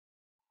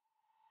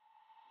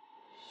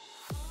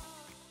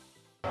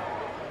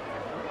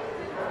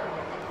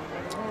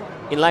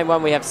In lane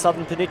 1 we have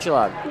Southern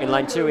Peninsula. In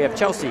lane 2 we have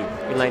Chelsea.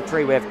 In lane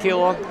 3 we have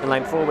Keilor. In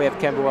lane 4 we have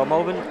Camberwell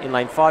Malvern. In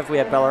lane 5 we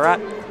have Ballarat.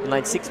 In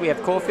lane 6 we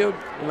have Caulfield.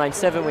 In lane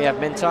 7 we have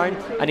Mentone.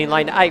 And in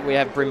lane 8 we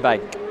have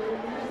Brimbank.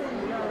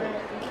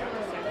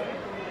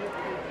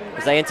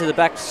 As they enter the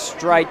back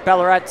straight,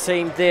 Ballarat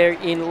team there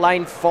in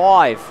lane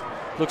 5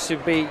 looks to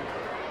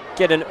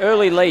get an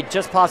early lead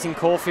just passing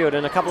Caulfield,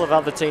 and a couple of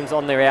other teams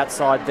on their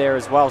outside there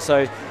as well.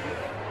 So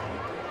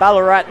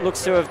Ballarat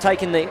looks to have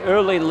taken the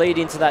early lead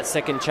into that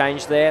second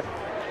change there.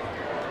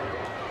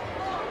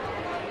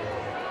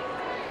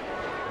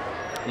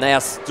 And they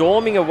are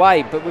storming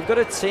away, but we've got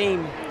a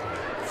team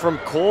from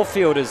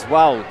Caulfield as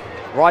well,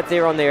 right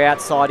there on their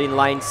outside in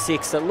lane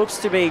 6. That looks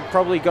to be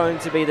probably going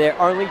to be their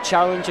only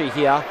challenger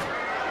here.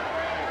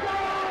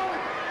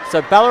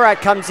 So Ballarat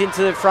comes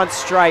into the front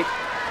straight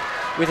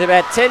with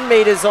about 10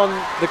 metres on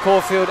the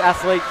Caulfield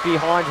athlete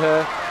behind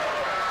her.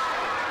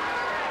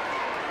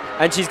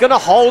 And she's going to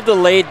hold the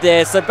lead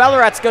there. So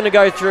Ballarat's going to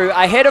go through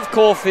ahead of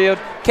Caulfield.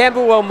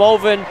 Camberwell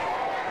Malvern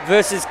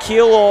versus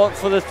Keilor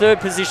for the third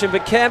position,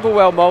 but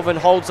Camberwell Malvern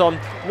holds on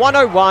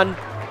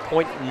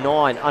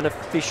 101.9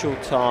 unofficial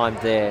time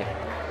there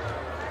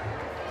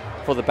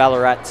for the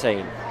Ballarat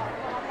team.